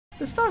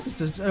The Star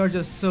Sisters are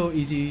just so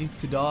easy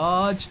to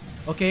dodge.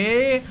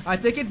 Okay, I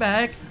take it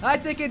back. I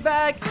take it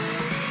back.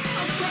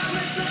 I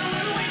promise I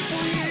will wait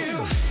for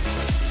you.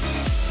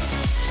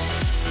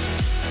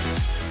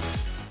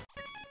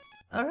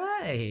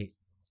 Alright.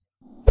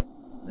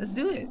 Let's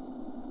do it.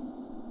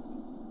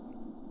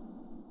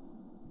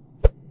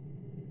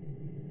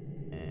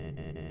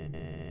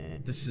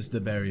 This is the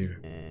barrier.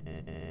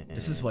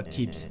 This is what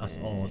keeps us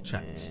all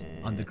trapped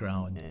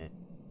underground.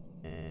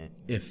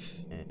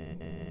 If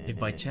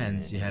by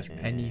chance you have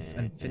any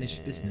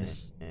unfinished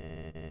business,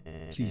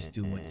 please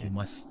do what you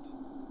must.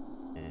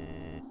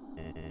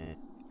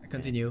 I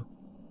continue.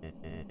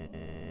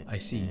 I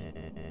see.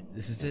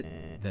 This is it,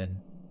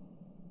 then.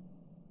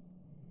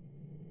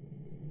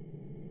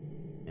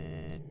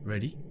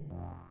 Ready?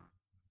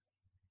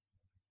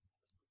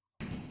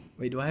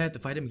 Wait, do I have to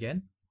fight him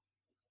again?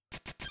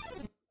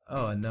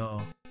 Oh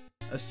no.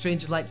 A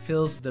strange light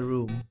fills the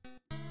room.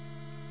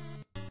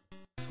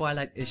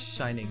 Twilight is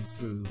shining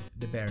through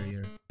the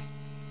barrier.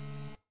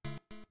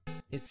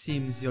 It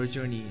seems your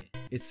journey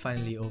is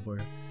finally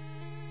over.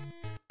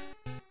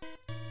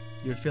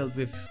 You're filled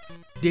with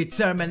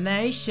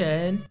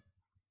determination.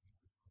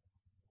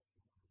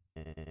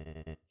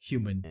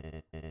 Human,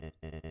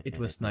 it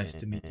was nice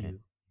to meet you.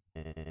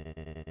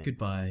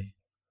 Goodbye.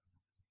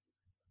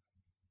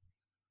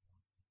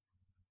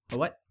 Oh,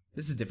 what?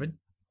 This is different.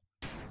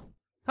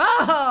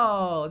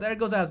 Oh, there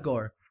goes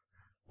Asgore.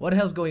 What the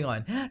hell's going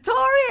on?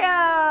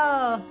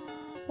 Toriel!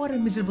 What a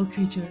miserable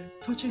creature,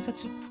 torturing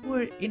such a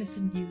poor,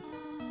 innocent youth.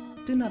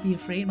 Do not be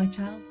afraid, my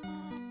child.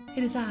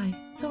 It is I,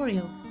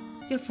 Toriel,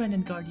 your friend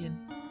and guardian.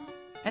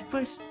 At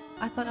first,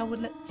 I thought I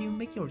would let you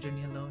make your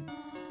journey alone,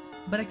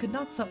 but I could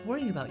not stop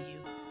worrying about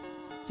you.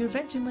 Your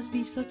venture must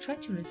be so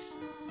treacherous,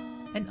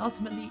 and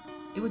ultimately,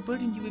 it would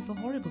burden you with a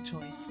horrible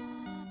choice.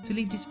 To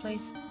leave this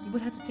place, you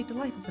would have to take the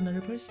life of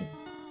another person.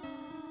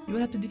 You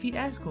would have to defeat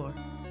Asgore.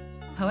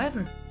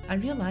 However, I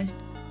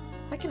realized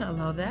I cannot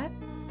allow that.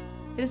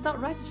 It is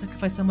not right to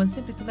sacrifice someone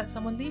simply to let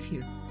someone leave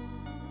here.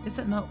 Is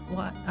that not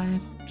what I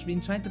have been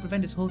trying to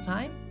prevent this whole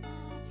time?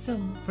 So,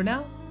 for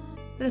now,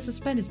 let us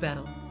suspend this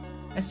battle.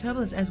 As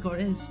terrible as Asgore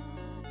is,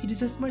 he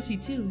deserves mercy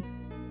too.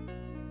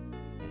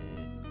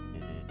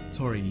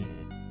 Tori,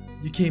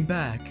 you came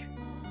back.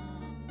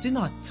 Do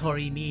not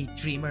Tori me,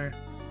 dreamer.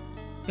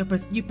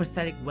 You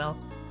pathetic whelp.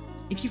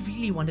 If you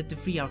really wanted to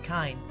free our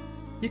kind,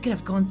 you could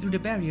have gone through the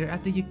barrier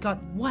after you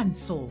got one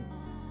soul.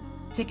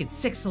 Taken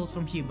 6 souls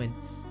from human,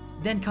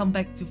 then come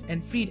back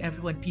and freed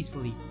everyone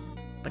peacefully.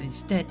 But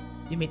instead,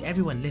 you made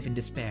everyone live in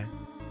despair.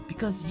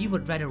 Because you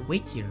would rather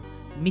wait here,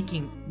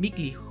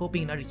 meekly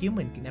hoping another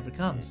human never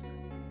comes.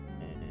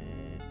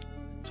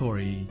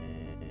 Tori,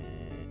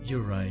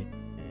 you're right.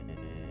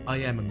 I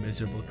am a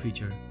miserable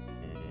creature.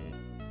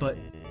 But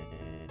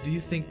do you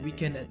think we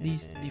can at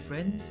least be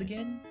friends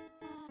again?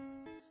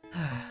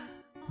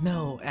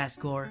 No,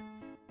 Asgore.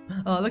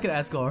 Oh, look at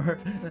Asgore.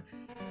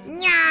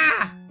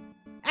 Nyah!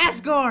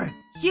 Asgore!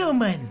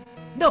 Human!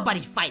 Nobody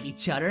fight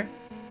each other.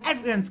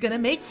 Everyone's gonna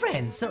make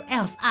friends, or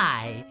else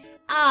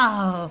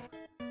Oh!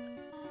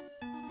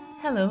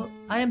 Hello,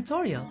 I am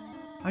Toriel.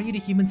 Are you the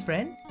human's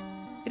friend?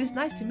 It is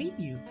nice to meet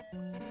you.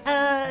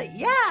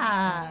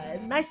 Yeah!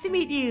 Nice to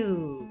meet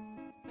you!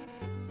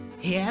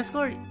 Hey,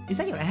 Asgore, is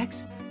that your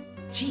axe?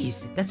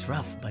 Jeez, that's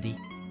rough, buddy.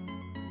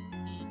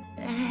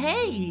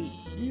 Hey!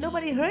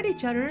 Nobody hurt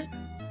each other.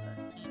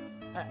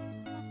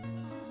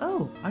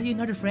 Oh, are you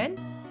another friend?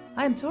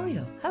 I am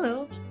Toriel.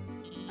 Hello.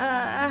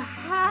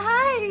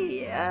 Hi.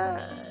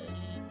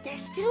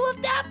 There's 2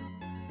 of them.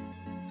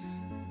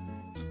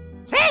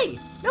 Hey!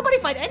 Nobody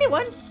fight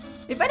anyone.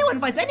 If anyone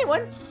fights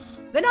anyone,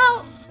 then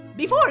I'll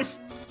be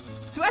forced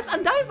to ask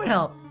Undyne for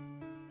help.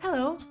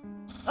 Hello.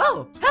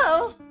 Oh,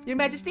 hello, Your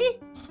Majesty.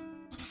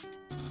 Psst.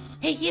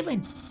 Hey,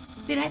 human.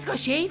 Did Asgore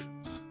shave?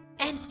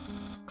 And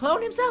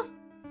clone himself?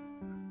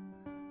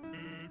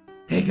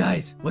 Hey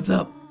guys, what's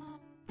up?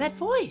 That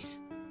voice.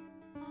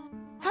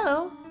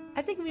 Hello,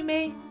 I think we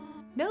may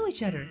know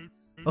each other.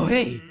 Oh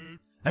hey,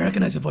 I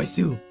recognize your voice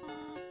too.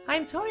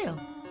 I'm Toriel.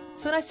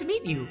 So nice to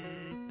meet you.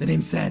 The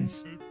name's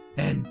Sans.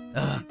 And,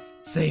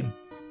 same.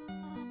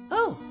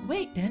 Oh,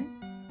 wait then.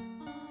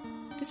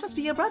 This must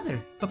be your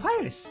brother,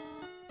 Papyrus.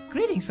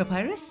 Greetings,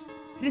 Papyrus.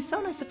 It is so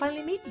nice to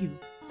finally meet you.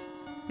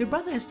 Your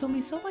brother has told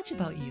me so much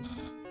about you.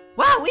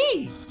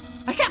 Wowee!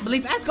 I can't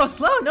believe Asgore's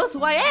clone knows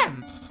who I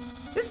am!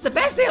 This is the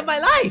best day of my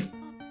life!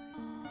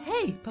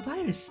 Hey,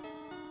 Papyrus.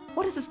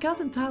 What is the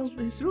skeleton tile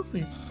his roof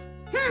with?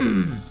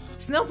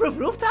 Snowproof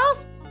roof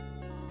tiles?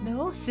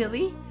 No,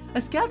 silly. A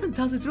skeleton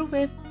tiles his roof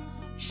with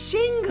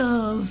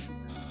shingles!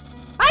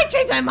 I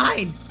changed my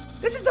mind!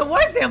 This is the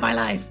worst day of my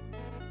life!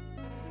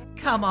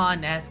 Come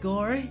on,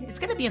 Asgore. It's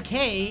gonna be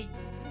okay.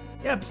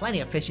 There are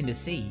plenty of fish in the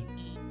sea.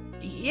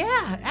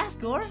 Yeah,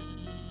 Asgore.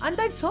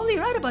 Undyne's totally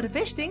right about the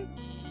fish thing.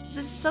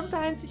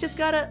 Sometimes you just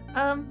gotta,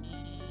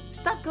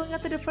 stop going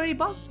after the furry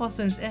boss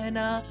monsters and,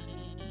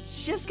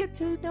 just get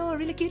to know a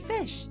really cute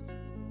fish.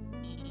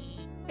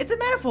 It's a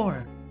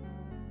metaphor.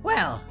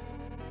 Well,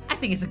 I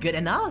think it's a good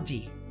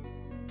analogy.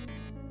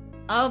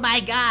 Oh my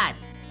god!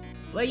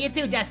 Will you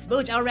two just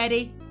smooch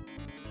already?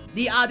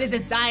 The audience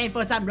is dying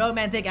for some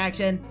romantic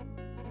action.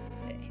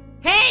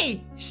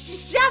 Hey!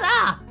 Shut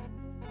up!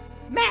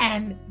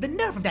 Man, the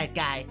nerve of that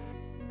guy.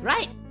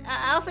 Right,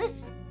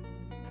 Elphys?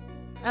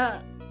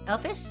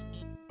 Elphys?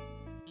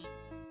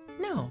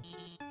 No,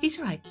 he's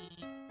right.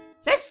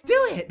 Let's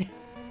do it!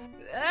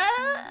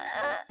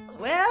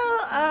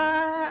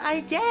 I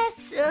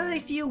guess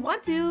if you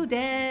want to,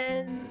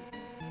 then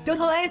don't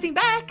hold anything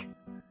back.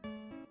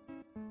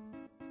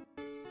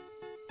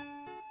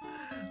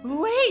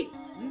 Wait,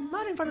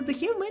 not in front of the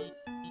human.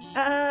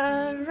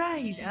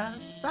 Right.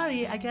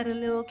 Sorry, I got a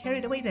little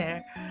carried away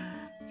there.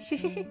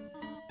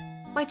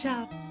 My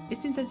child, it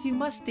seems as you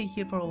must stay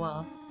here for a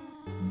while.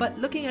 But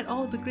looking at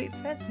all the great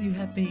friends you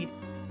have made,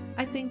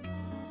 I think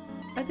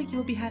you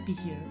will be happy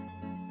here.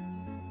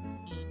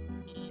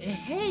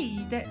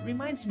 Hey, that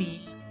reminds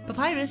me.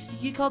 Papyrus,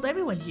 you called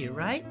everyone here,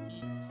 right?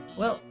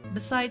 Well,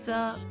 besides,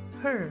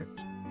 her.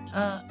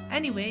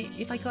 Anyway,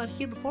 if I got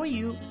here before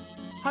you,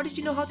 how did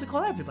you know how to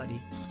call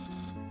everybody?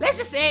 Let's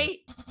just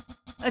say,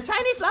 a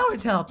tiny flower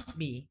helped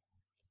me.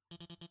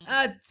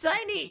 A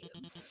tiny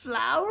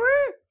flower?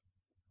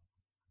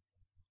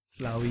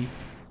 Flowey.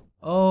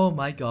 Oh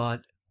my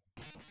god.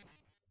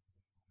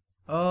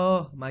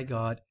 Oh my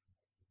god.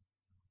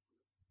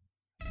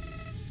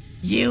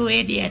 You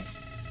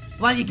idiots!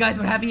 While you guys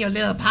were having your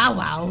little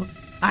powwow,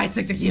 I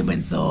took the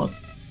human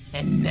souls.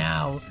 And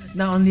now,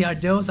 not only are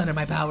those under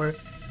my power,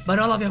 but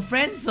all of your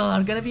friends' souls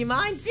are gonna be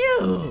mine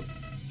too!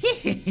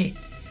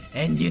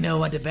 And you know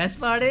what the best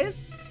part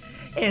is?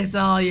 It's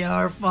all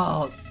your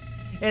fault.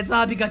 It's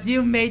all because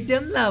you made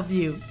them love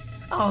you.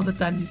 All the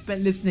time you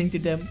spent listening to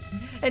them,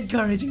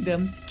 encouraging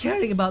them,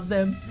 caring about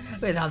them.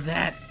 Without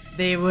that,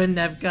 they wouldn't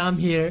have come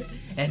here.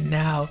 And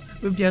now,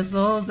 with their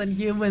souls and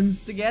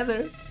humans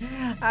together,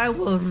 I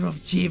will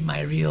achieve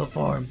my real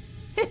form.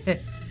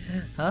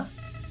 Huh?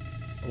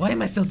 Why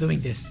am I still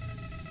doing this?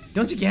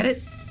 Don't you get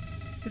it?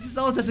 This is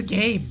all just a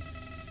game.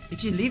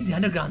 If you leave the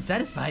underground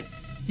satisfied,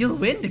 you'll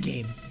win the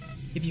game.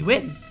 If you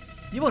win,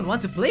 you won't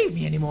want to play with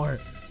me anymore.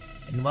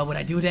 And what would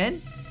I do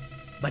then?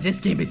 But this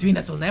game between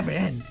us will never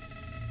end.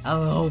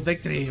 I'll hold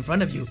victory in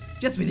front of you,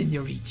 just within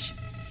your reach.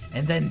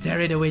 And then tear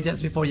it away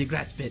just before you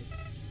grasp it.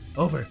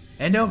 Over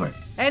and over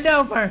and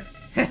over!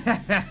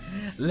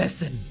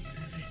 Listen,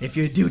 if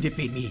you do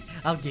defeat me,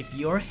 I'll give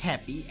you a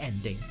happy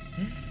ending.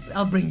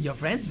 I'll bring your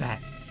friends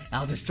back.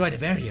 I'll destroy the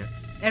barrier.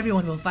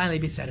 Everyone will finally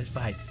be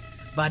satisfied.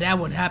 But that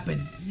won't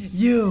happen.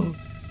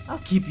 I'll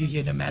keep you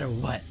here no matter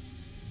what.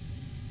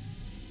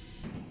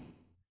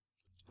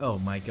 Oh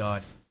my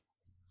god.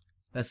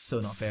 That's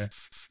so not fair.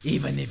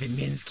 Even if it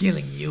means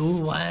killing you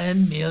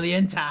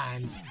 1,000,000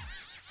 times.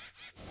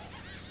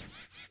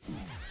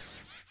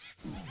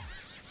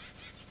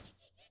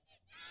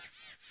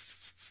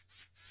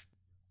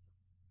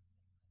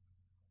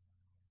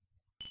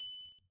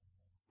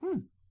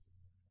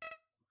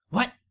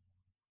 What?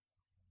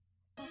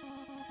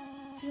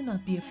 Do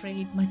not be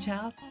afraid, my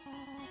child.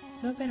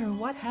 No matter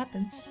what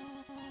happens,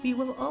 we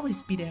will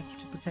always be there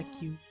to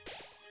protect you.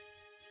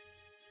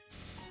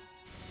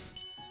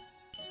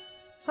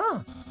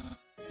 Huh?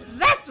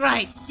 That's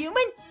right,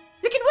 human!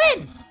 You can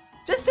win!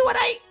 Just do what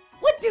I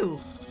would do!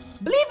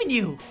 Believe in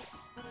you!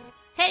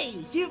 Hey,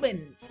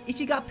 human! If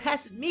you got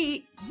past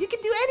me, you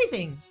can do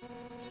anything!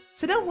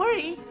 So don't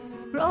worry,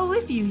 we're all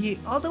with you here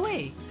all the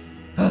way.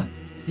 Huh?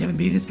 You haven't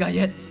beat this guy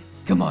yet?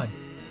 Come on,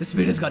 the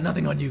spirit has got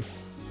nothing on you.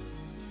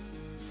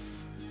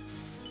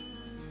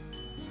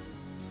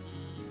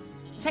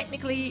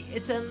 Technically,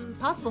 it's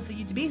impossible for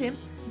you to beat him,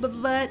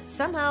 but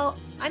somehow,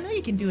 I know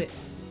you can do it.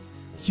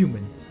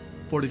 Human,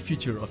 for the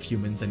future of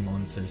humans and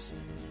monsters,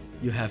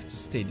 you have to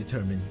stay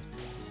determined.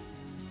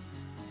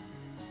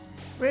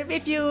 We're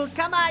with you,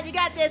 come on, you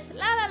got this,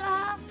 la la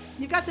la!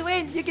 You got to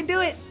win, you can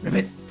do it!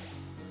 Ribbit!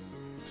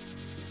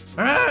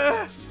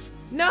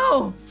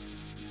 No!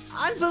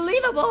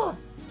 Unbelievable!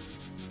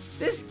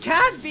 This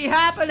can't be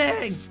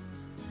happening!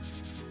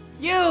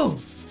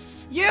 You!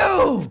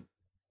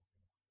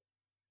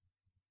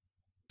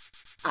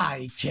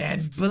 I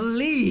can't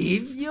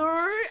believe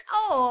you're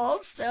all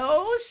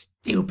so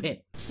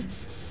stupid!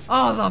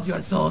 All of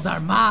your souls are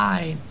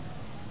mine!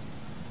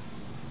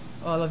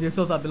 All of your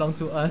souls belong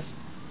to us.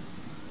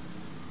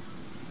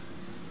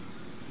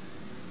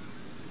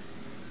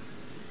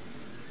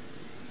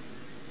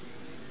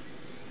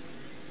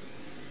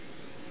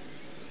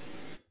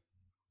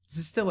 This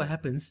is still what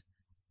happens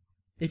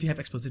if you have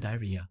explosive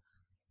diarrhea.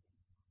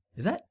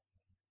 Is that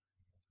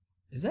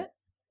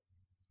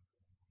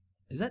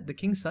the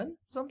king's son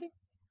or something?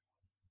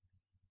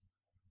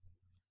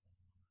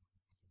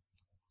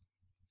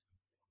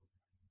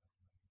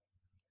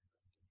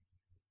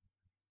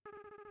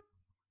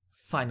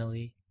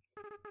 Finally,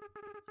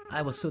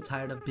 I was so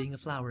tired of being a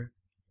flower.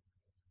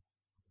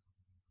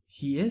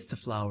 He is the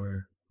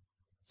flower.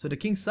 So the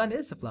king's son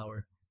is the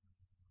flower.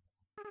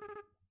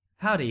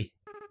 Howdy.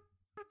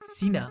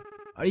 Sina,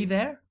 are you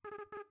there?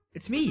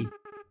 It's me,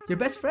 your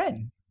best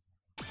friend.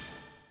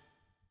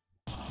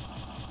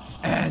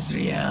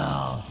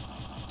 Azrael,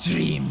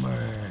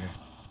 Dreamer.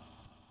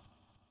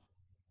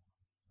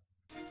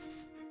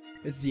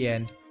 It's the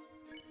end.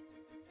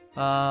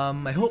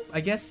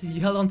 I guess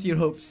you held on to your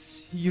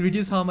hopes. You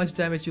reduce how much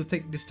damage you'll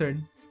take this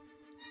turn.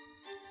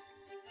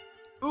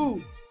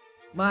 Ooh!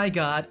 My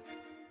god.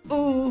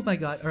 Oh my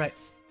god. Alright.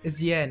 It's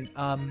the end.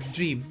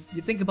 Dream.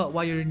 You think about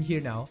why you're in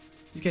here now.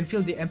 You can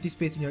feel the empty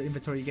space in your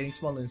inventory getting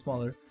smaller and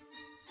smaller.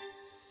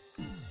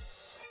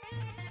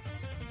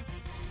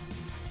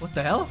 What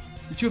the hell?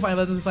 The true final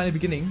battle is finally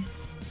beginning.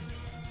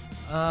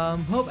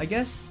 Hope, I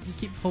guess you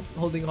keep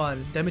holding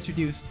on. Damage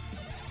reduced.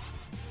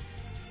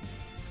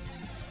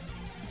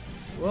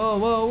 Whoa,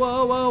 whoa,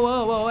 whoa, whoa,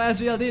 whoa, whoa,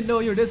 Azrael, didn't know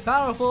you're this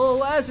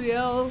powerful,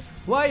 Azrael.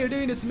 Why are you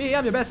doing this to me?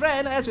 I'm your best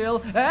friend,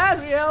 Azrael.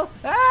 Azrael!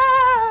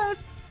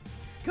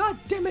 God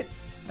damn it.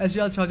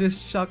 Azrael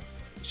charges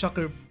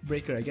Shocker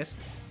Breaker, I guess.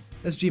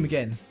 Let's dream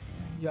again.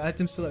 Your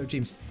items fill out your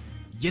dreams.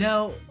 You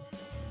know,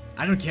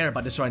 I don't care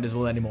about destroying this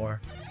world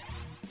anymore.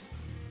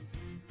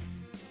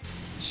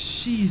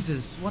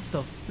 Jesus, what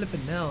the flippin'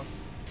 hell?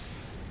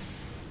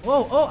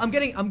 Oh, I'm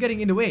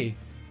getting in the way.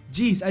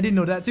 Jeez, I didn't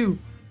know that too.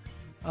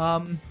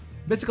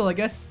 Bicycle, I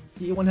guess.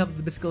 You won't have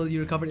the bicycle, you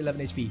recovered 11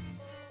 HP.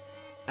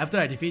 After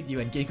I defeat you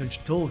and gain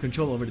total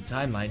control over the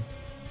timeline,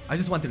 I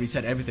just want to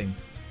reset everything.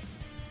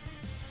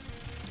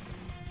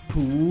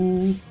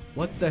 Pooh,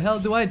 what the hell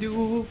do I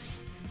do?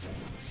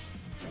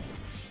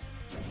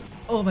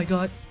 Oh my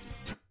god.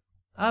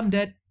 I'm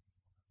dead.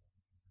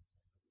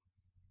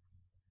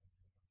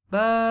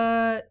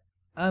 But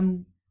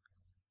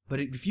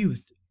it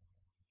refused.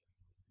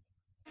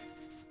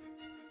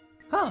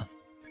 Huh.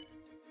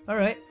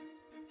 Alright.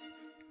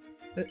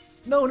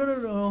 No,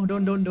 don't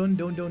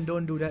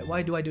do that.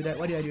 Why do I do that?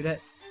 Why did I do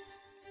that?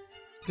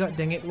 God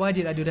dang it, why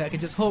did I do that? I can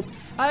just hope.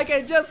 I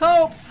can just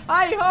hope!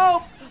 I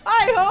hope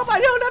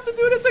I don't have to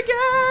do this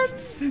again!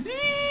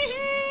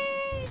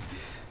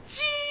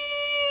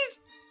 Jeez!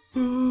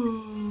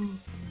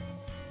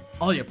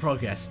 All your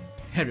progress,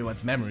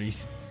 everyone's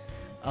memories.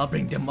 I'll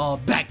bring them all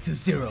back to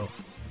zero.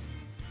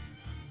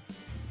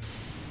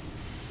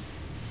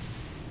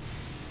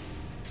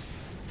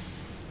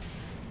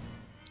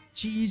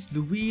 Jeez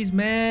Louise,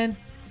 man.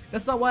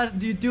 That's not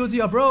what you do to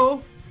your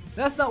bro.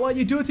 That's not what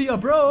you do to your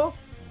bro.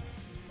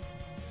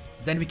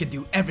 Then we can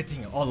do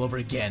everything all over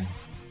again.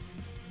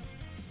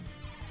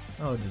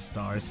 Oh, the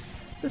stars.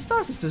 The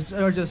star sisters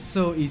are just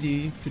so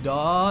easy to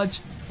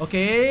dodge.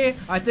 Okay,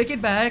 I take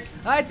it back.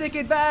 I take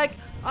it back.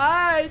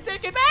 I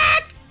take it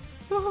back.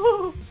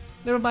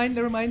 Never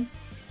mind.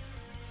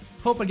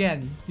 Hope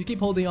again. You keep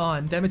holding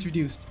on. Damage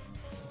reduced.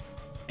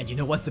 And you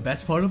know what's the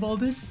best part of all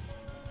this?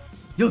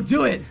 You'll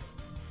do it.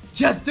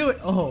 Just do it!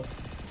 Oh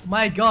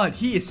my god,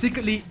 he is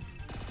secretly...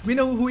 We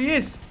know who he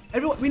is!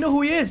 Everyone, we know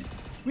who he is!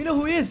 We know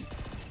who he is!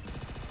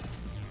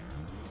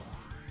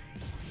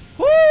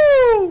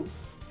 Woo!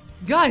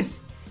 Guys,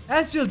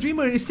 Astral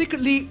Dreamer is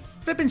secretly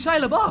flipping Shia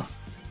LaBeouf!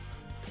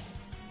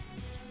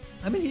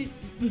 I mean,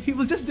 he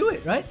will just do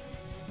it, right?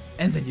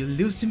 And then you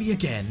lose to me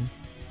again.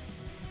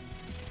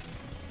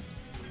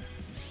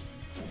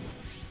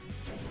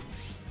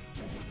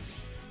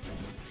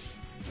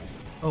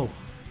 Oh.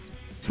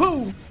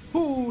 Woo!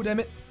 Ooh, damn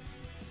it.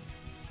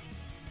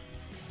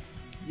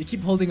 You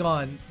keep holding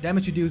on.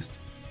 Damage reduced.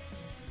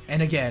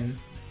 And again.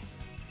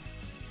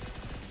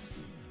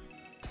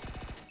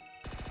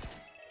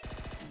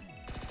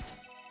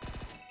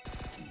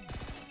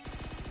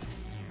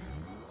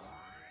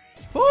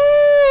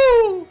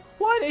 Woo!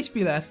 1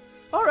 HP left.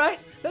 Alright,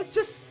 let's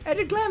just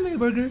edit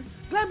Glamburger.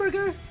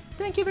 Glamburger,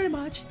 thank you very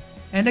much.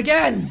 And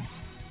again!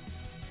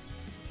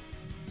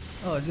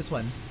 Oh, it's just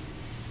one.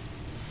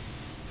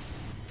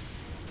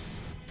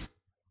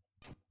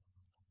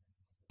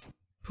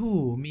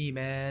 Pooh, me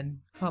man,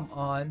 come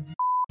on.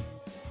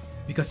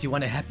 Because you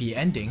want a happy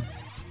ending.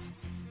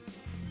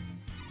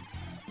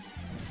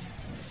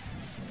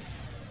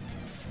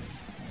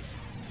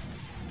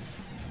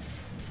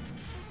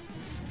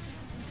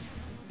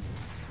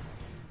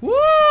 Woo!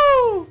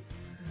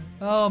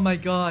 Oh my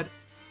god.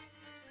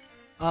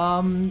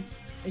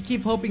 I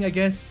keep hoping, I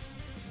guess.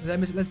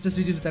 Damage, let's just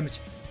reduce the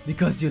damage.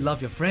 Because you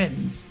love your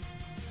friends.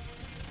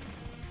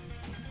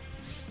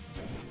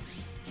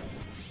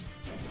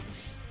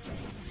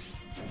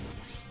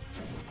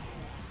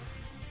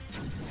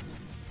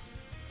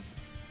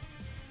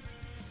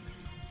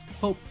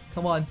 Hope,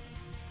 come on.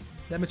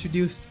 Damage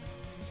reduced.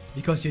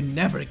 Because you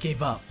never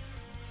gave up.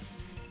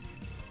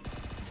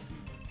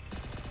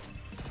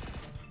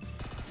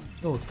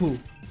 Oh, poo.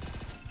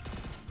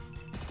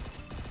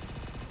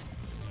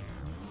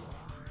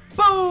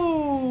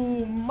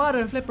 Boom!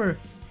 Mother flipper.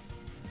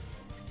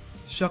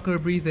 Shocker,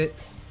 breathe it.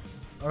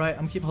 Alright,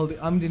 I'm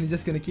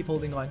just gonna keep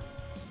holding on.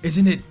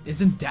 Isn't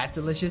that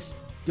delicious?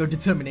 Your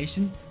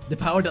determination? The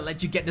power that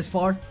let you get this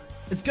far?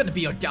 It's gonna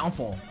be your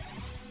downfall.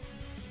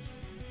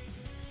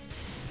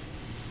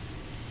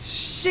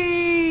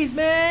 Jeez,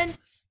 man!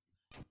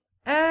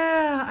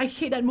 I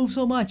hate that move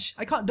so much.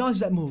 I can't dodge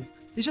that move.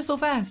 It's just so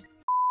fast.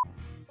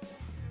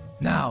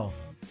 Now,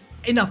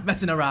 enough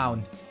messing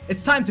around.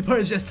 It's time to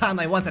purge this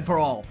timeline once and for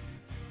all.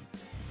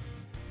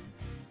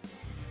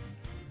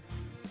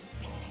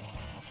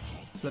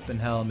 Flippin'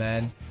 hell,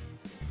 man.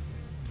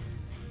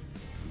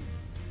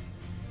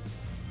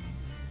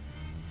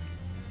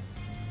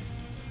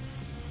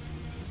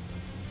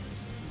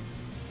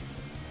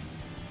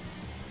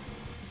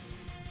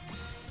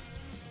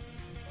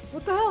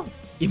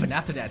 Even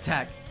after the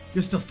attack,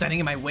 you're still standing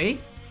in my way?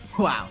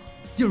 Wow,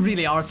 you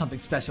really are something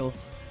special.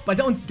 But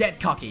don't get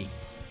cocky.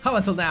 How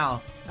until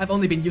now, I've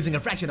only been using a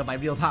fraction of my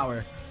real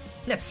power.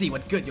 Let's see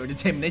what good your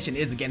determination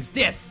is against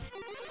this!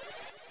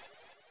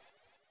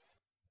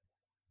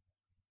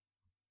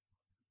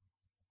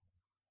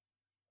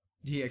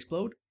 Did he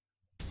explode?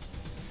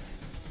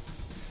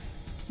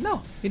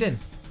 No, he didn't.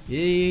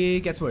 He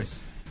gets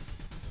worse.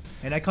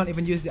 And I can't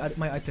even use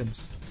my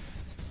items.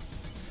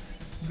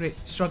 Great,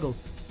 struggle.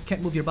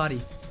 Can't move your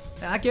body.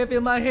 I can't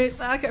feel my head.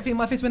 I can't feel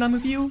my face when I'm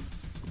with you.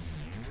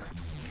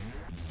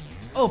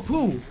 Oh,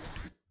 poo!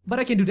 But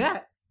I can do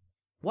that.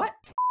 What?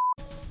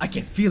 I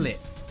can feel it.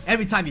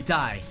 Every time you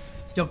die,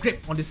 your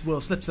grip on this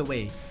world slips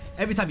away.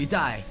 Every time you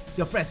die,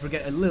 your friends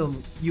forget a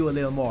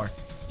little more.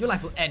 Your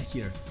life will end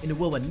here, in a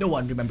world where no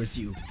one remembers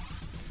you.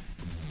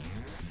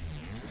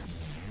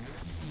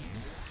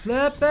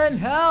 Flippin'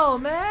 hell,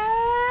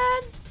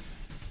 man!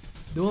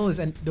 The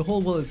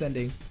whole world is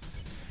ending.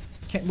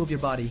 Can't move your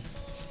body.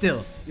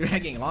 Still, you're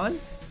hanging on?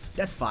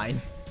 That's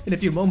fine. In a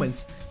few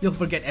moments, you'll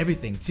forget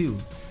everything too.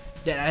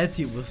 That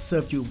attitude will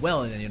serve you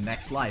well in your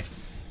next life.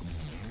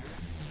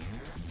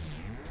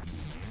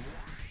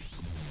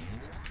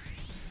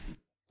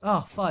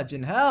 Oh, fudge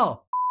in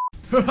hell!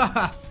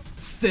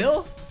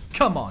 Still?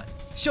 Come on,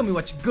 show me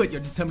what good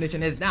your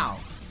determination is now.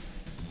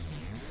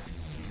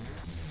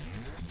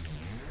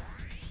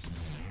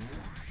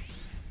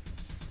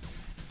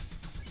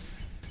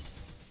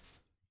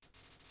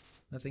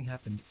 Nothing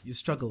happened. You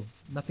struggled.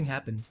 Nothing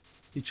happened.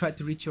 You tried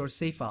to reach your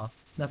save file.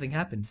 Nothing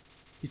happened.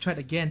 You tried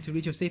again to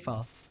reach your save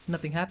file.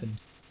 Nothing happened.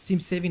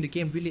 Seems saving the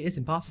game really is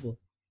impossible.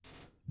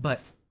 But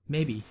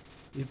maybe,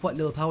 with what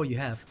little power you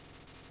have,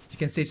 you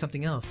can save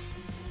something else.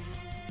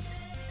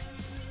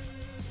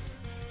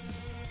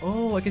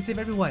 Oh, I can save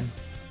everyone.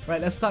 Right,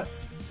 let's start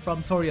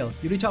from tutorial.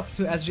 You reach out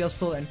to Azrael's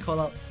soul and call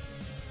out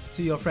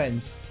to your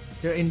friends.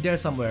 They're in there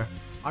somewhere,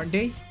 aren't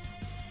they?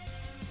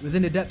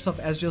 Within the depths of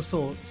Azrael's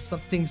soul,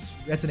 something's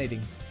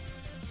resonating.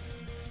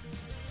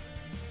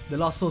 The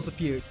lost souls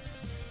appeared.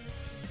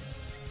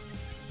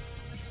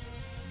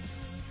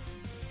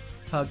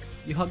 Hug.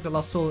 You hug the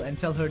lost soul and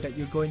tell her that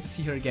you're going to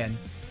see her again.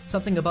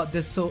 Something about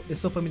this is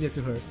so familiar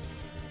to her.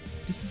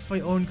 This is for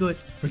your own good.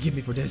 Forgive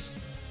me for this.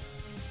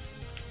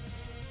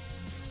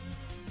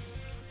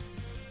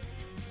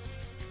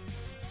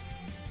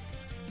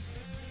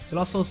 The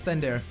lost souls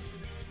stand there.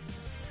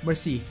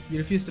 Mercy, you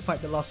refuse to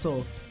fight the lost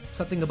soul.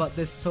 Something about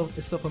this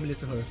is so familiar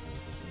to her.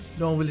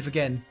 No one will live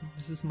again.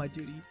 This is my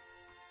duty.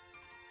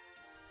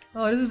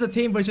 Oh, this is the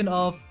tame version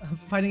of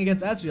fighting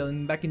against Azrael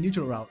back in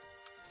neutral route.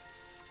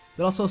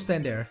 The lost souls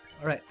stand there.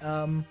 Alright,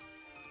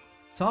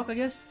 talk, I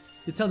guess?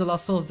 You tell the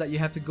lost souls that you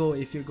have to go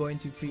if you're going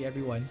to free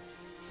everyone.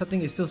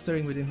 Something is still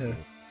stirring within her.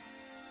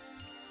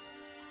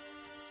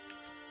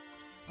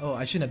 Oh,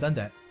 I shouldn't have done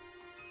that.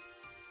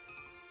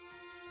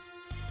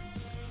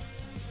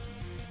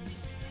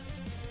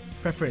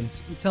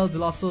 Preference. You tell the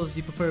lost souls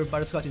you prefer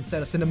butterscotch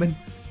instead of cinnamon.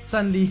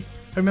 Suddenly,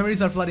 her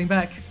memories are flooding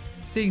back.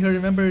 Seeing her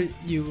remember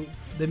you,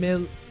 the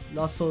male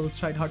lost soul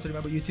tried hard to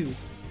remember you too.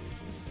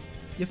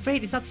 Your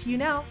fate is up to you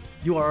now.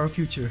 You are our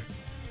future.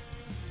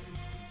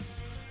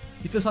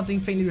 You feel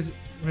something faintly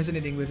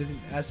resonating with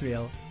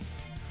Azrael.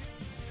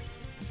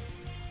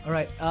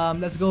 Alright,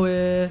 let's go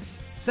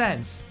with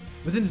Sans.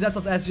 Within the depths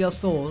of Azrael's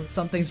soul,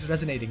 something's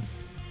resonating.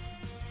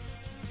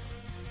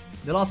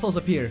 The lost souls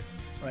appear.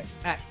 Alright,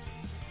 act.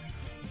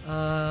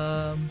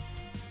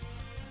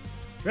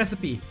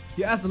 Recipe.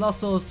 You ask the lost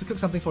souls to cook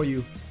something for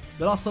you.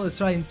 The lost soul is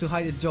trying to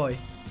hide its joy.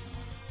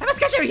 I must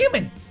catch every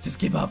human! Just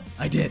give up.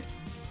 I did.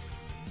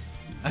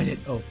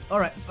 Oh,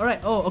 alright,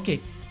 oh, okay.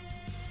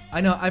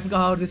 I know, I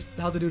forgot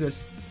how to do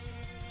this.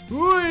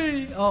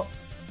 Whee! Oh.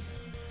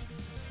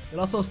 The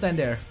lost souls stand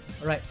there.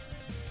 Alright.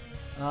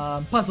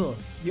 Puzzle.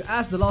 You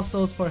ask the lost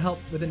souls for help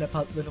with a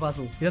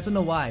puzzle. He doesn't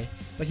know why,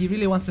 but he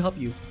really wants to help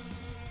you.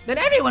 Then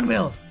everyone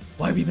will!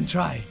 Why even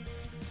try?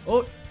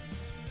 Oh!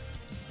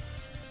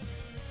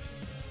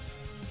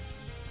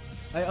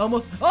 I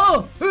almost.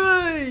 Oh!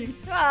 Hey!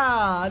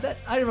 Ah! That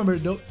I remember.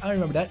 No, I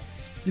remember that.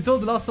 You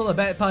told the lost soul a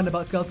bad pun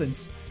about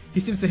skeletons. He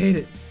seems to hate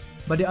it,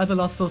 but the other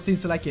lost soul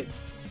seems to like it.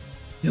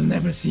 You'll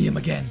never see him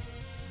again.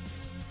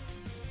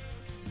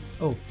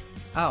 Oh!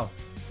 Ow!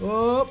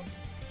 Oh!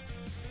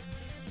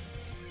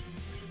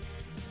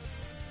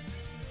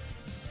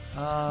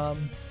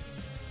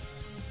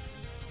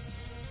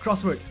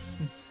 Crossword.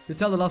 You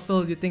tell the lost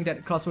soul you think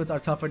that crosswords are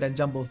tougher than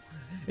jumble.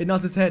 It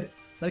nods its head,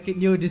 like it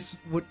knew this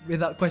would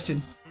without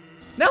question.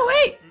 No,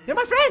 wait! You're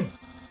my friend!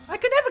 I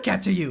could never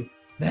capture you!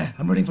 Nah,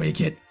 I'm rooting for you,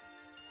 kid.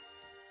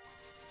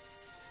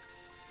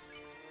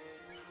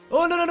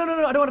 Oh, no, I don't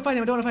want to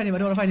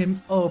fight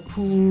him, Oh,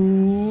 poo!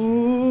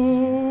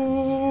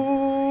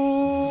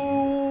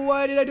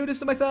 Why did I do this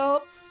to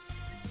myself?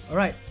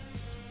 Alright.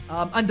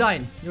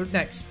 Undyne, you're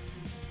next.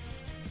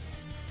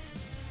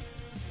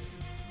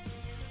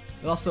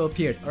 It also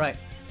appeared. Alright.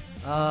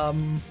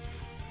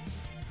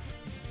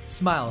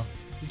 Smile.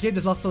 You gave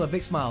this lost soul a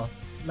big smile,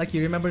 like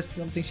you remember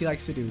something she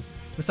likes to do.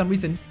 For some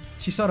reason,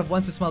 she sort of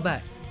wants to smile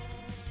back.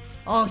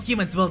 All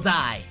humans will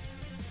die.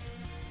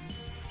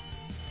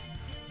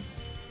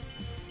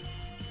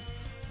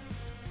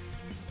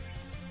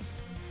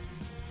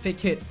 Fake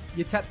hit.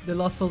 You tap the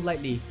lost soul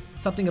lightly.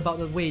 Something about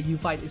the way you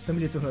fight is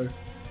familiar to her.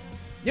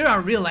 You're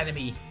our real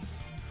enemy.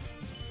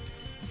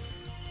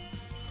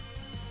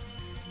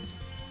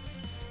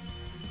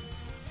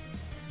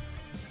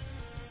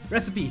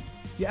 Recipe.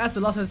 You ask the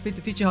lost recipe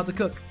to teach you how to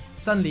cook.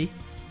 Suddenly,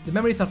 the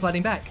memories are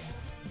flooding back.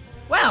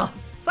 Well,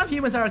 some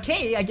humans are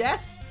okay, I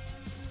guess.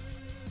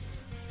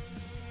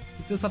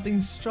 You feel something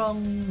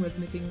strong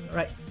resonating.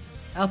 Right.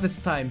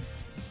 Alphys time.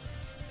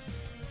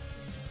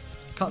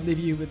 Can't leave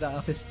you with that,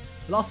 Alphys.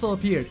 Lost soul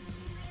appeared.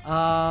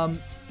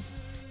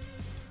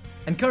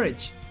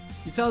 Encourage.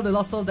 You tell the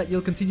lost soul that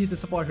you'll continue to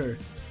support her.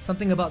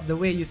 Something about the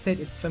way you said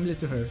is familiar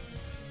to her.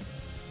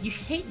 You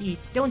hate me,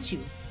 don't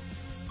you?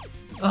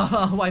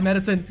 Why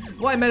Mediton?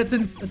 Why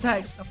Mediton's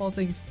attacks of all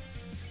things?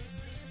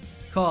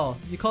 Call.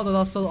 You call the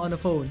lost soul on the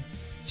phone.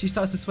 She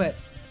starts to sweat.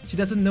 She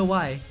doesn't know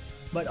why,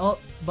 but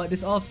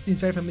this all seems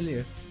very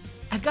familiar.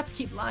 I've got to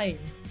keep lying.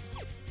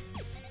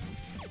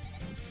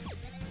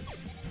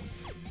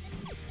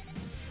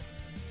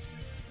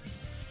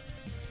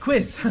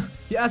 Quiz.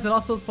 You ask the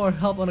lost souls for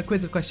help on a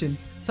quiz question.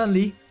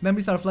 Suddenly,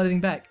 memories are flooding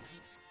back.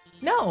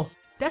 No,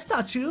 that's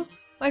not true.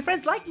 My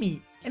friends like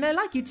me, and I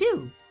like you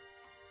too.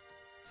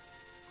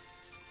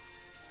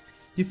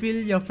 You feel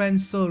your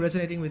friend's soul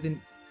resonating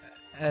within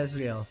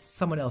Azrael,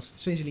 someone else.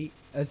 Strangely,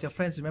 as your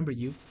friends remember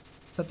you,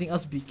 something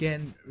else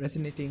began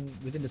resonating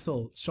within the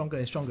soul, stronger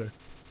and stronger.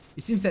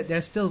 It seems that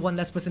there's still one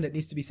last person that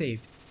needs to be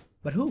saved.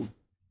 But who?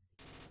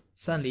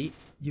 Suddenly,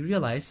 you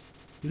realize,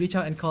 you reach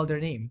out and call their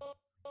name.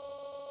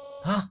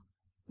 Huh?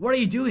 What are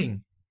you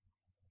doing?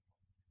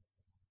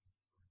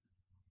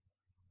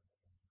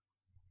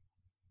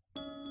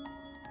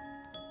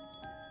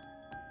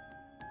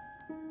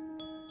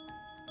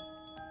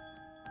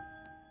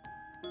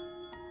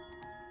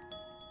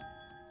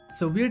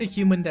 So we're the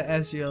human that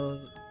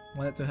Azrael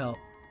wanted to help.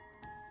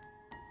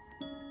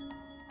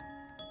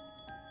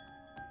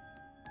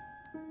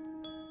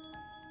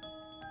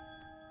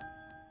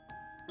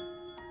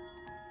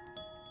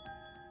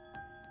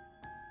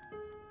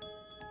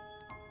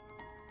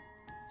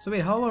 So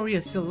wait, how are we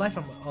still alive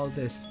from all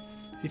this?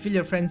 You feel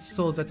your friend's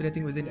soul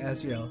resonating within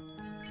Azrael.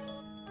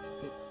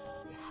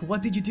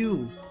 What did you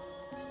do?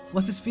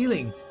 What's this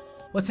feeling?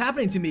 What's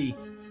happening to me?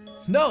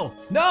 No!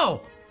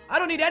 No! I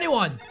don't need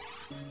anyone!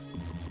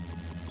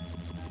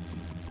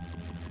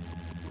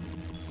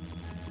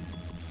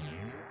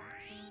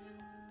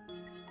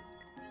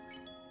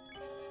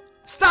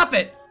 Stop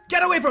it!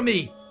 Get away from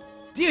me!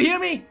 Do you hear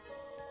me?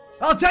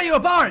 I'll tear you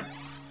apart!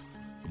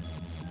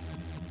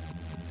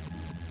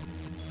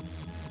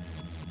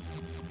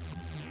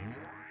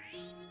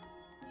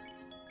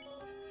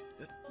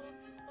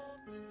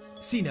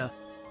 Sina,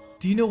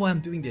 do you know why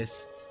I'm doing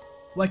this?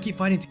 Why I keep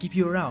fighting to keep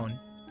you around?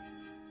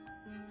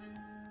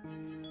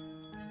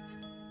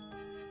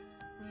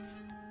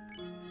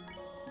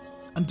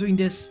 I'm doing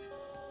this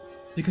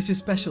because you're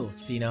special,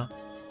 Sina.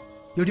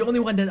 You're the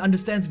only one that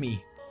understands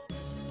me.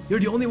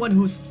 You're the only one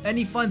who's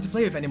any fun to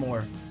play with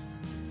anymore.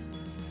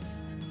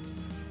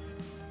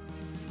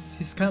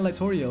 He's kinda like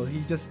Toriel,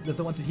 he just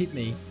doesn't want to hit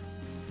me.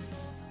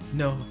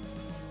 No,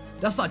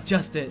 that's not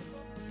just it.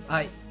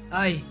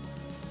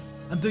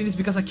 I'm doing this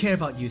because I care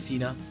about you,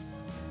 Sina.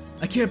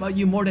 I care about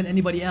you more than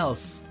anybody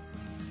else.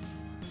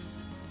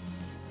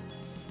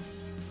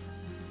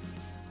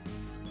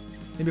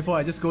 And before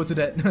I just go to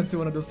that, to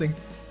one of those things,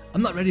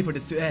 I'm not ready for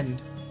this to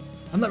end.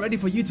 I'm not ready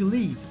for you to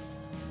leave.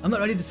 I'm not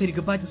ready to say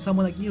goodbye to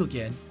someone like you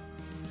again.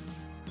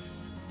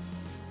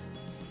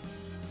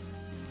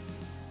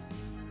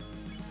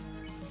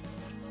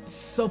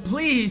 So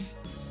please,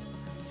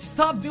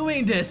 stop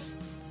doing this.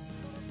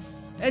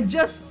 And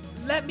just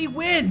let me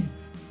win.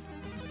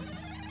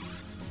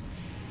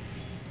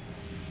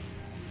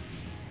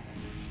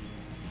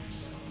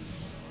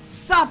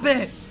 Stop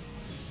it!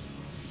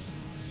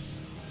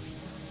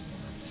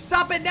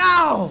 Stop it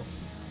now!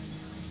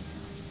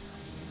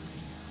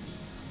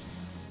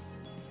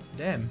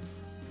 Damn.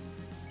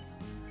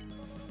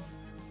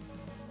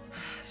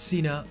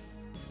 Sina.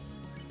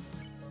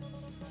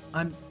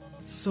 I'm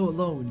so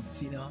alone,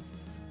 Sina.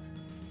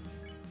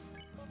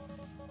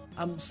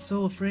 I'm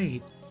so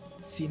afraid,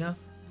 Sina.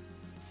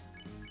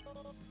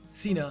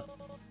 Sina,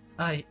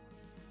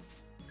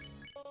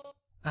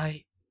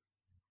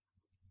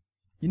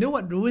 You know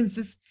what ruins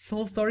this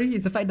whole story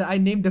is the fact that I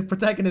named the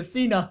protagonist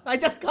Sina. I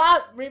just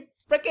can't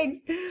freaking.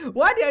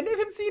 Why did I name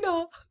him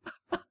Sina?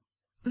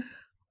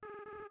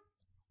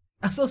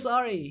 I'm so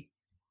sorry.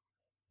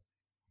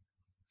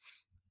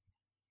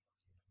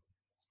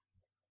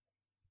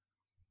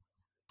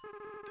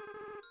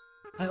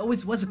 I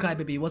always was a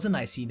crybaby, wasn't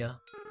I, Sina?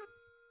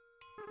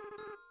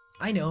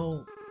 I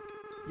know.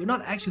 You're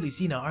not actually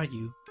Sina, are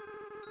you?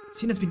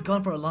 Sina's been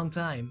gone for a long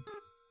time.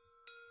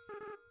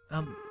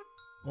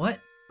 What?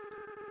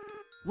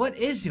 What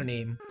is your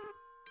name?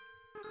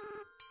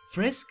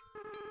 Frisk?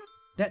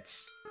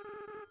 That's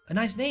a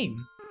nice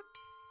name.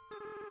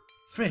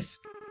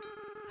 Frisk.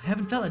 I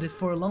haven't felt like this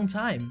for a long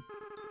time.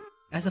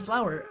 As a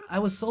flower, I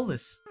was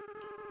soulless.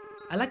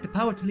 I lacked the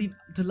power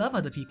to love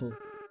other people.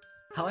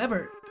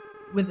 However,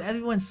 with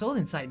everyone's soul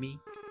inside me,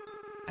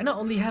 I not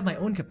only have my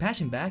own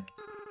compassion back,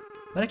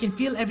 but I can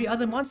feel every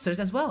other monsters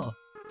as well.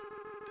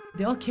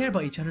 They all care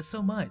about each other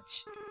so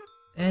much.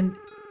 And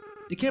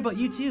they care about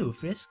you too,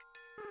 Frisk.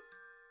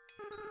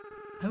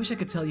 I wish I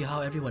could tell you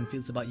how everyone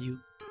feels about you.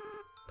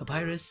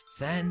 Papyrus,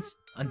 Sans,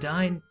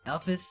 Undyne,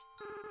 Elphys,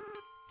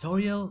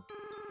 Toriel.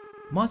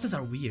 Monsters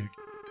are weird.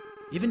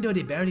 Even though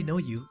they barely know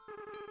you,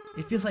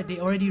 it feels like they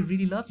already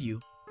really love you.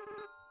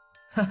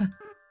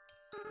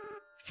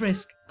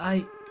 Frisk,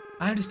 I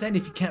understand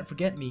if you can't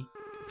forgive me.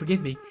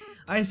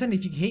 I understand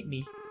if you hate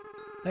me.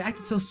 I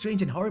acted so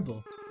strange and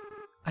horrible.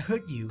 I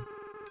hurt you.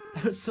 I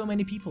hurt so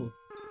many people.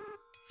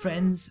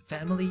 Friends,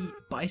 family,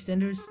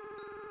 bystanders.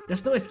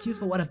 There's no excuse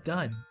for what I've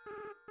done.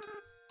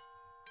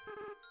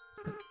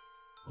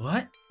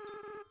 What?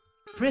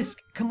 Frisk,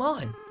 come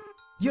on!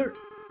 You're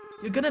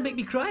gonna make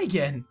me cry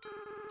again!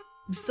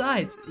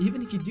 Besides,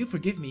 even if you do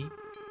forgive me,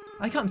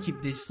 I can't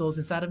keep these souls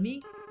inside of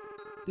me.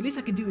 The least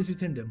I can do is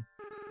return them.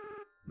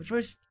 But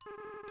first,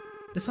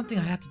 there's something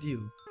I have to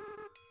do.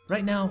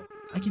 Right now,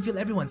 I can feel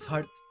everyone's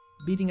hearts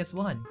beating as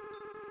one.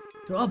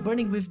 They're all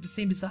burning with the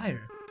same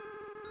desire.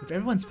 With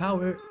everyone's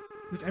power,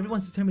 with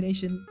everyone's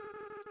determination,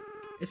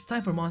 it's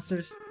time for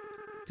monsters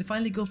to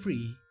finally go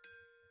free.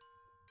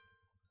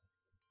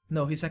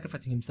 No, he's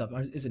sacrificing himself,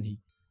 isn't he?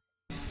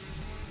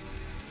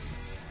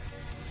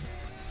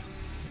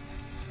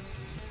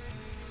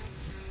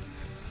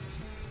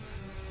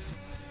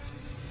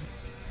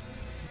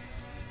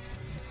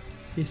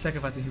 He's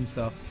sacrificing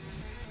himself.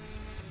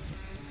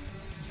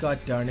 God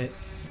darn it.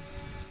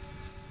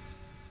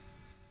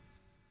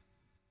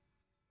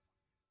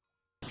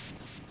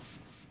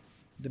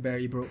 The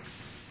barrier broke.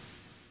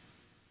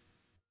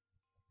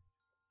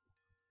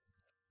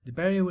 The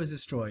barrier was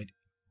destroyed.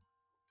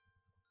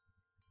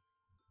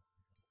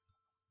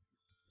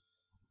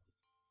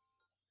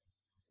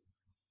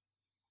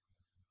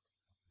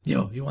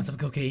 Yo, you want some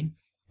cocaine?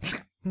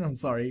 I'm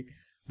sorry.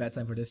 Bad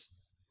time for this.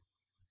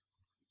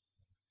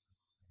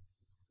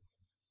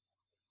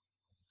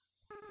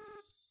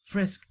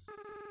 Frisk,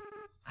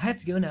 I have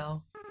to go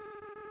now.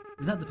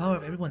 Without the power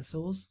of everyone's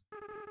souls,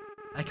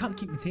 I can't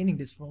keep maintaining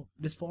this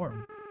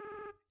form.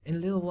 In a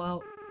little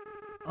while,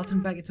 I'll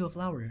turn back into a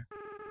flower.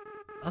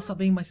 I'll stop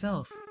being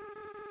myself.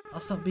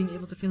 I'll stop being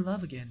able to feel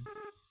love again.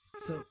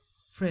 So,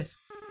 Frisk,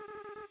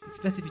 it's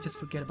best if you just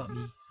forget about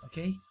me,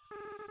 okay?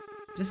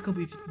 Just go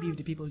be with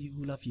the people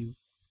who love you.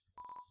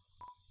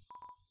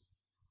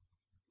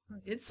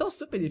 It's so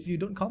stupid if you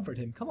don't comfort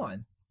him, come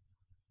on.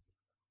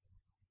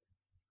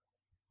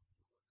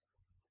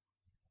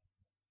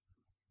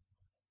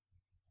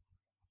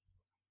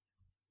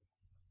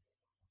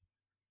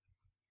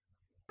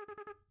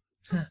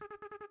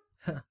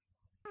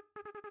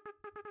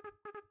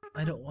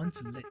 I don't want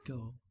to let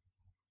go.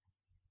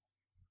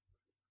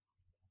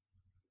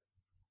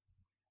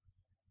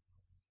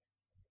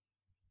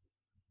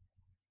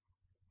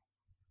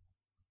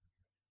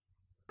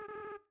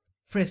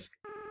 Frisk,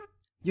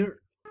 you're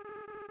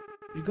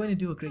going to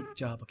do a great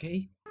job,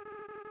 okay?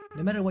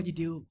 No matter what you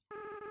do,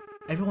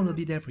 everyone will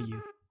be there for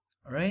you,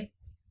 alright?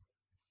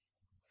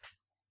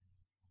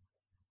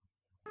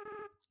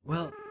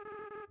 Well,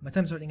 my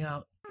time's running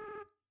out.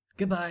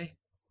 Goodbye.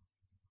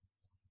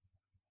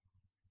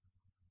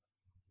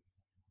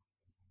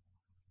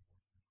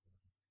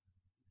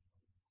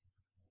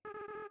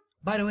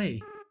 By the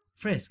way,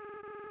 Frisk,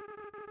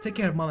 take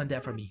care of Mom and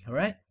Dad for me,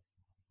 alright?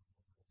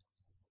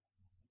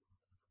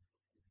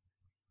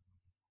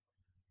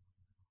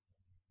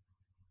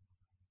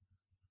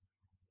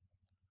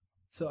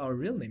 So our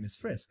real name is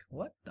Frisk.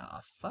 What the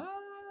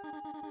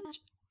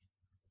fudge?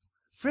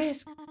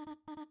 Frisk!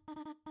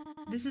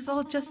 This is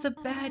all just a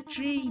bad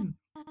dream.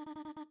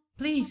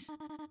 Please,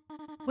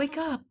 wake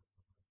up.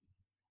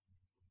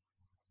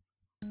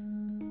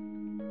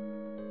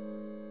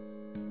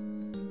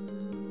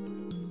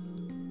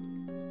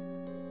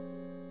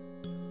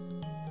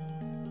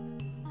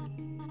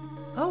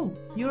 Oh,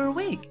 you're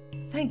awake.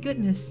 Thank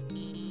goodness.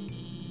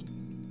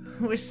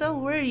 We're so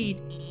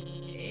worried.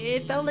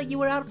 It felt like you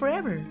were out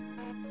forever.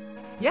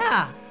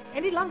 Yeah,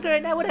 any longer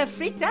and I would have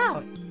freaked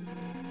out.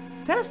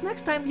 Tell us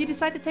next time you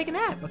decide to take a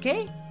nap,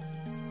 okay?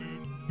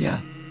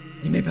 Yeah,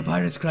 you made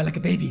Papyrus cry like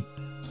a baby.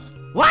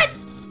 What?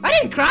 I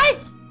didn't cry!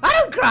 I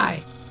don't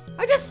cry!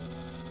 I just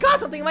got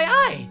something in my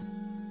eye!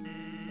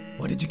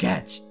 What did you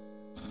catch?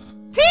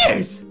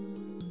 Tears!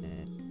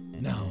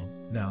 No.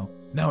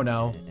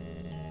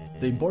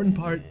 The important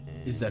part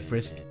is that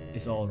Frisk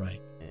is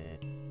alright.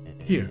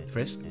 Here,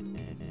 Frisk.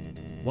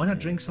 Why not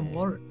drink some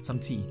water, some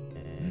tea?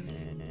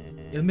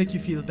 It'll make you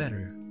feel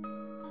better.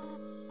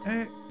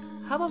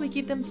 How about we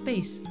give them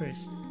space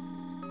first?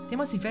 They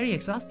must be very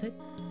exhausted.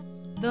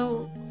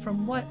 Though,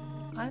 from what,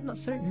 I'm not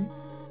certain.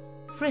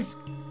 Frisk,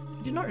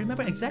 I do not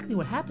remember exactly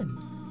what happened.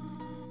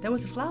 There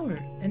was a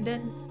flower, and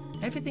then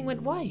everything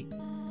went white.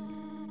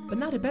 But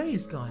now the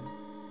barrier's gone.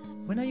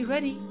 When you're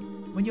ready,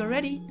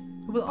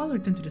 we will all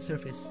return to the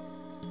surface.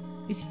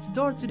 You see, the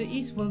door to the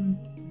east will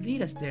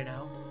lead us there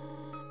now.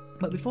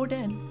 But before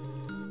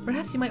then,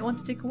 perhaps you might want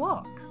to take a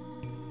walk.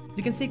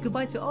 You can say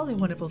goodbye to all your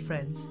wonderful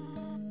friends.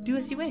 Do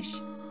as you wish.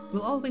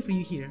 We'll all wait for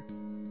you here.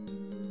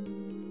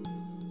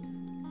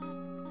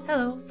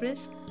 Hello,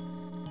 Frisk.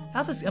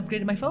 Alpha's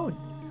upgraded my phone.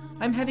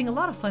 I'm having a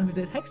lot of fun with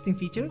the texting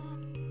feature.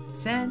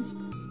 Sans,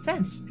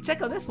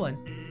 check out this one.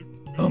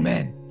 Oh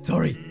man,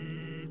 Tori,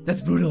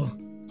 that's brutal.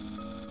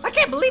 I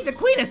can't believe the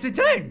queen has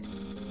returned!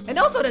 And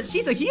also that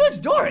she's a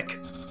huge dork!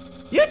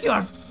 You two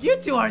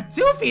are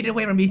 2 feet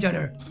away from each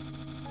other!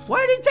 Why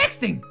are you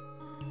texting?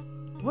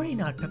 Worry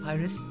not,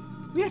 Papyrus.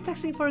 We are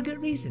texting for a good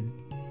reason.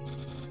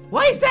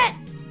 Why is that?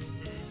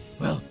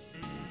 Well,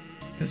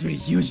 because we're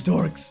huge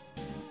dorks.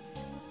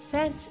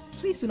 Sans,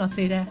 please do not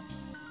say that.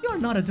 You are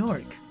not a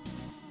dork.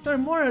 You're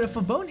more of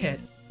a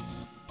bonehead.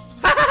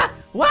 Haha!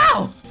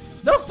 Wow!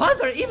 Those puns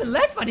are even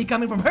less funny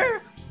coming from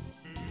her!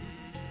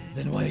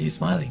 Then why are you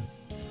smiling?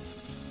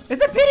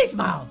 It's a pity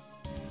smile!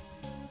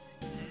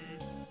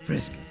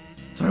 Frisk,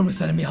 Tori was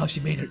telling me how she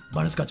made her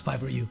butterscotch pie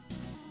for you.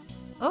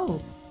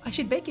 Oh, I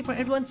should bake it for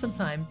everyone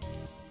sometime.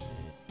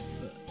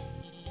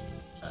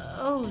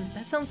 Oh,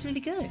 that sounds really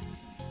good.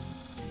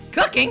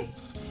 Cooking?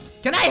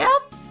 Can I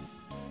help?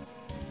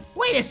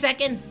 Wait a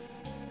second!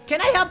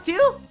 Can I help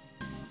too?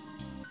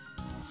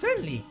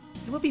 Certainly.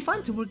 It would be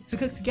fun to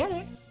cook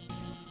together.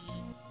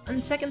 On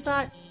second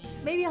thought,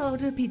 maybe I'll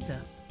order pizza.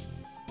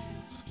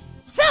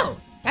 So,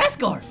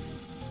 Asgore!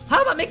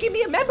 How about making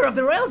me a member of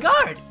the Royal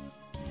Guard?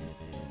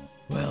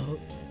 Well,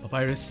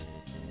 Papyrus,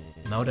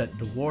 now that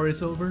the war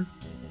is over,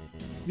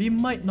 we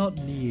might not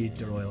need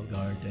the Royal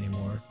Guard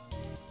anymore.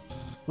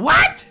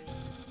 What?!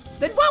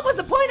 Then what was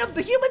the point of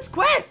the humans'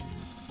 quest?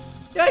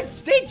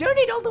 They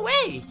journeyed all the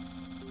way!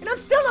 And I'm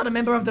still not a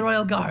member of the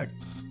Royal Guard!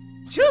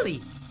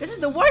 Truly, this is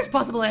the worst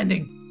possible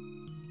ending!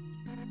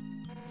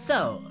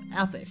 So,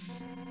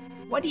 Alphys,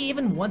 what do you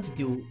even want to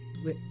do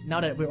now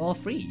that we're all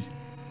free?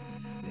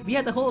 We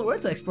have the whole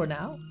world to explore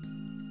now.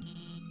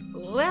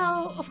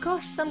 Well, of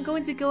course, I'm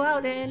going to go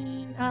out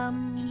and,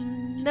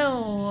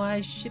 no,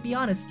 I should be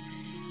honest.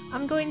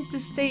 I'm going to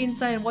stay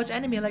inside and watch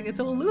anime like a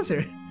total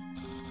loser.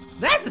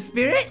 That's the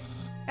spirit!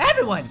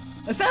 Everyone!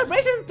 A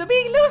celebration to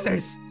being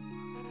losers!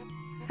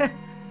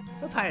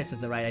 Papyrus has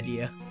the right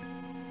idea.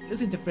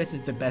 Losing to Frisk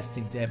is the best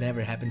thing to have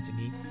ever happened to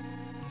me.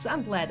 So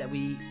I'm glad that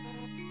we...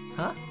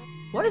 Huh?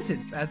 What is it,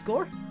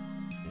 Asgore?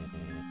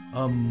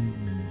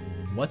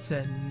 What's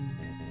an...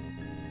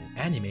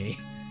 anime?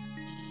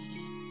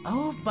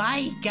 Oh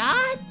my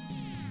god!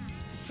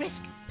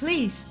 Frisk,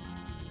 please!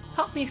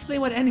 Help me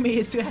explain what anime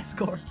is to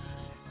Asgore.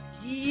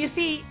 You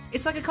see,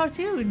 it's like a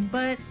cartoon,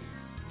 but...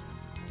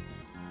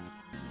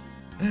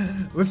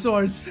 with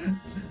swords!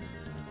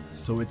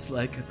 So it's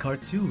like a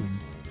cartoon,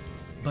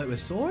 but with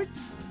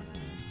swords?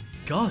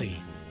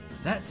 Golly,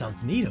 that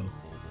sounds neato.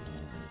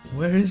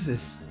 Where is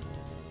this?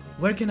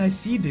 Where can I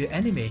see the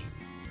anime?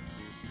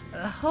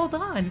 Hold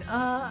on,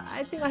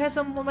 I think I have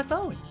some on my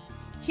phone.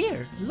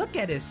 Here, look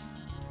at this.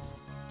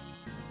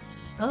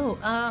 Oh,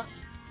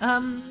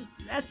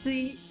 that's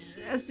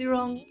the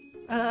wrong,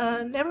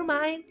 never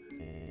mind.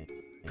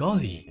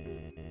 Golly,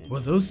 were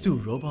those two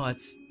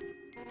robots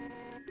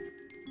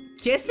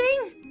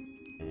kissing?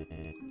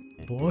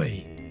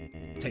 Boy,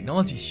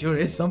 technology sure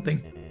is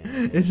something,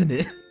 isn't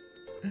it?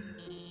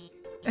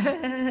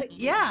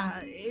 Yeah,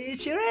 it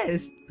sure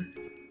is.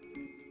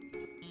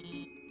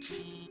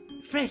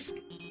 Psst, Frisk,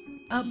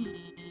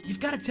 you've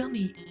gotta tell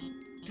me,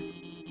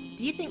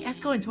 do you think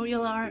Esco and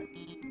Toriel are,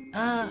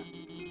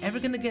 ever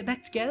gonna get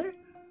back together?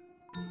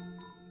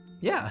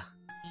 Yeah,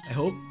 I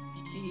hope.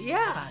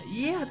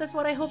 Yeah, that's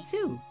what I hope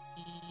too.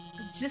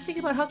 Just think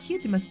about how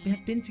cute they must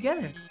have been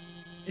together.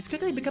 It's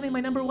quickly becoming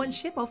my #1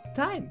 ship of the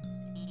time.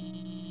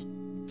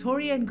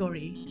 Tori and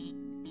Gori.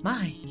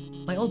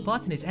 My old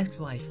boss and his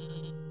ex-wife.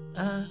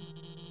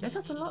 That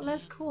sounds a lot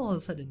less cool all of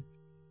a sudden.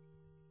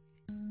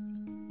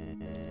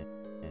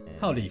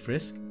 Howdy,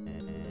 Frisk.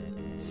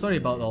 Sorry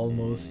about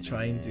almost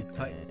trying to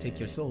take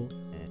your soul.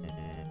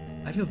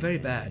 I feel very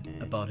bad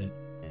about it.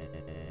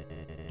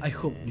 I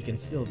hope we can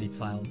still be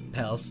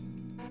pals.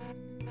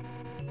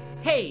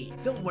 Hey,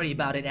 don't worry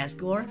about it,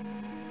 Asgore.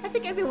 I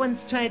think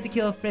everyone's trying to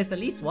kill Frisk at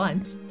least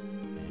once.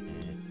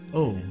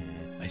 Oh,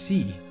 I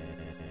see.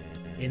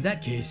 In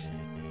that case,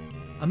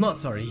 I'm not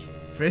sorry,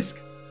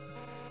 Frisk.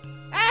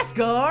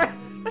 Asgore!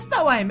 That's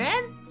not what I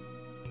meant!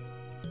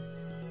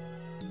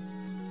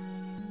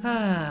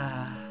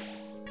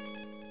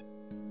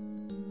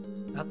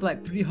 After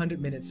like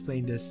 300 minutes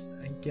playing this,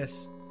 I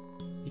guess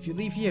if you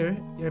leave here,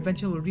 your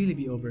adventure will really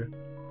be over.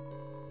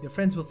 Your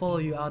friends will follow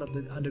you out of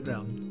the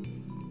underground.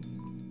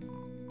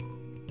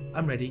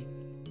 I'm ready.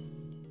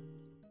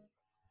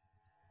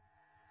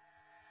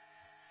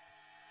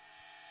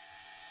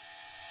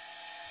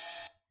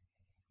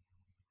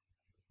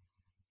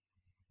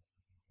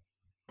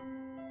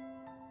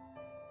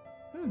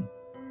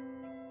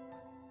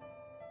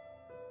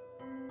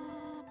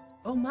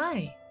 Oh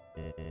my!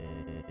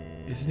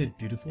 Isn't it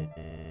beautiful?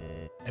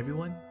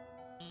 Everyone?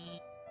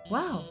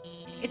 Wow!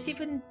 It's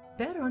even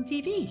better on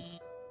TV!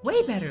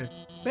 Way better!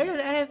 Better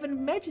than I ever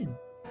imagined!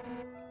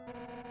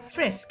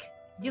 Frisk,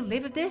 you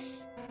live with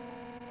this?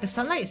 The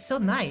sunlight is so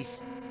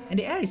nice, and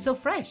the air is so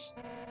fresh.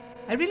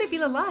 I really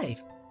feel alive.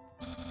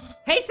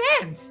 Hey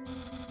Sans!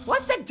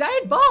 What's that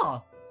giant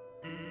ball?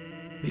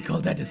 We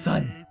call that the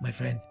sun, my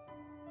friend.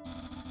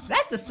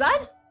 That's the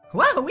sun?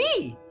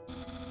 Wowee!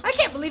 I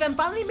can't believe I'm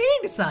finally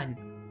meeting the sun.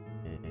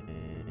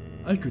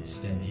 I could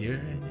stand here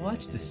and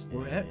watch this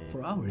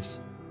for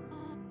hours.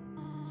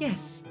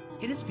 Yes,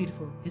 it is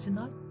beautiful, is it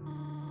not?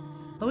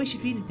 But we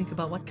should really think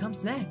about what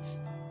comes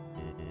next.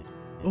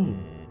 Oh,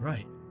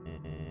 right.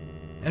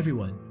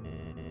 Everyone,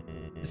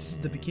 this is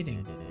the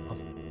beginning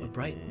of a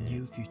bright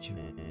new future.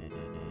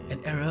 An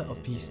era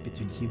of peace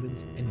between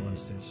humans and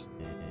monsters.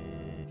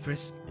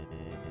 First,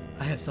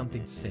 I have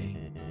something to say,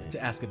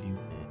 to ask of you.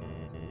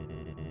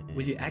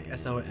 Will you act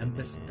as our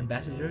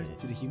ambassador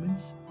to the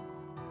humans?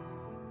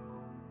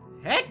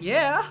 Heck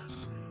yeah!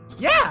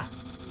 Yeah!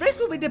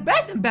 Frisk will be the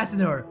best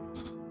ambassador!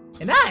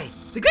 And I,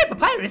 the Great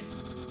Papyrus,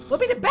 will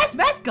be the best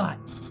mascot!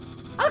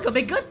 I'll go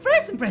make good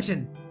first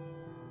impression!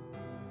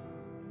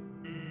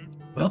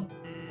 Well,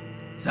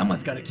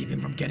 someone's gotta keep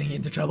him from getting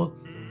into trouble.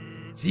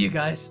 See you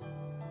guys.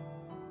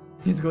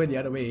 He's going the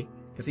other way,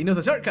 because he knows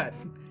a shortcut.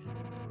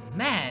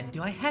 Man,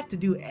 do I have to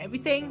do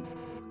everything?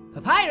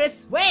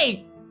 Papyrus,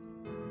 wait!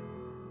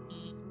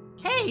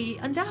 Hey,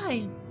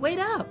 Undyne, wait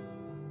up!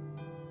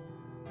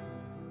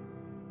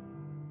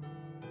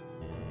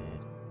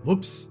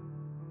 Whoops.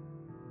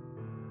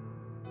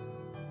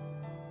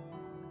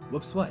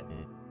 Whoops what?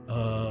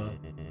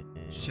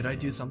 Should I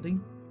do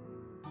something?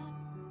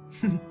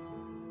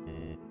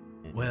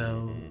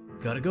 Well,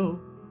 gotta go.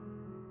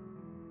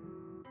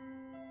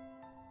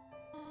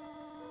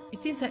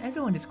 It seems like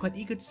everyone is quite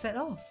eager to set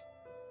off.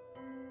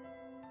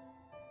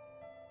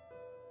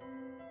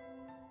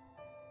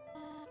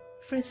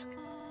 Frisk,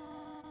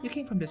 you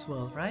came from this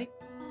world, right?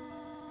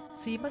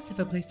 So you must have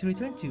a place to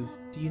return to,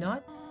 do you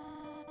not?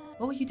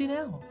 What will you do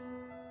now?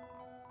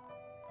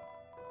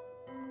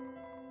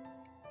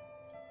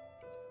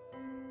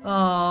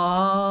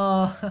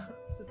 Aww.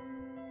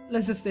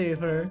 Let's just stay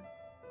with her.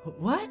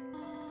 What?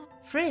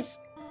 Frisk,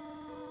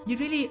 you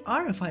really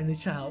are a finely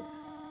child.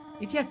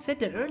 If you had said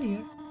that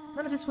earlier,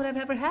 none of this would have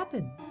ever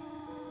happened.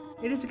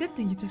 It is a good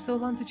thing you took so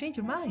long to change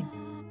your mind.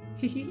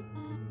 Hehe.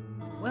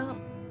 Well,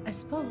 I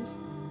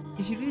suppose,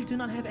 if you really do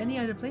not have any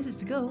other places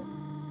to go,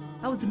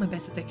 I will do my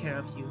best to take care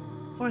of you,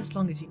 for as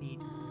long as you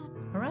need.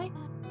 Alright?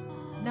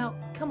 Now,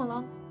 come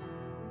along.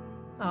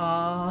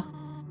 Aww.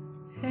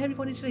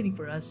 Everyone is waiting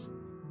for us.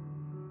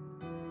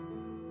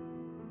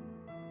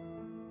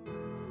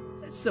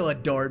 That's so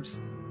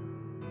adorbs.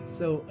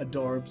 So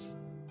adorbs.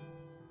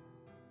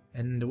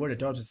 And the word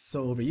adorbs is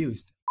so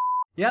overused.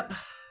 Yep.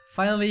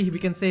 Finally, we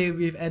can say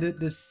we've ended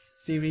this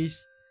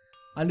series.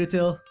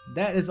 Undertale.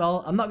 That is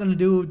all. I'm not gonna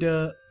do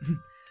the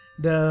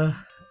the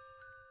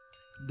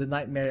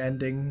nightmare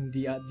ending,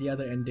 the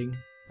other ending.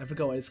 I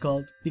forgot what it's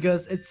called,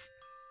 because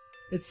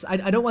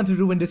I don't want to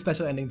ruin this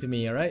special ending to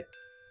me. All right,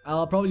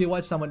 I'll probably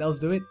watch someone else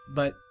do it,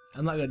 but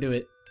I'm not gonna do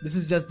it. This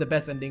is just the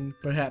best ending,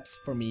 perhaps,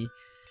 for me,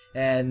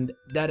 and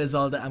that is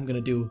all that I'm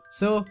gonna do.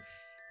 So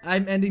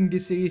I'm ending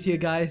this series here,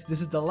 guys. This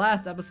is the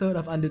last episode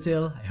of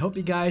Undertale. I hope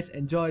you guys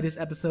enjoy this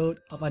episode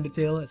of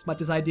Undertale as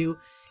much as I do.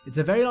 It's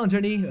a very long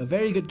journey, a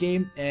very good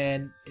game,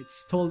 and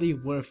it's totally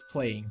worth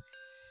playing,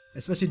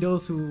 especially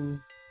those who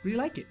really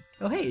like it.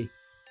 Oh hey!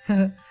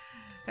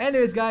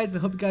 Anyways guys, I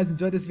hope you guys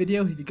enjoyed this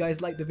video. If you guys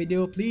liked the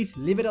video, please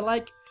leave it a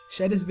like,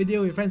 share this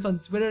video with your friends on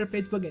Twitter,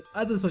 Facebook, and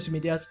other social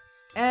medias,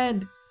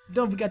 and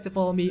don't forget to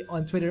follow me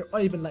on Twitter or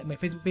even like my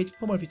Facebook page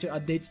for more future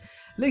updates.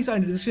 Links are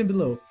in the description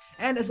below.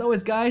 And as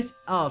always guys,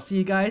 I'll see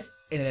you guys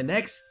in the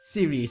next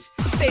series.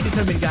 Stay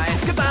determined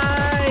guys,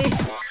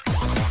 goodbye!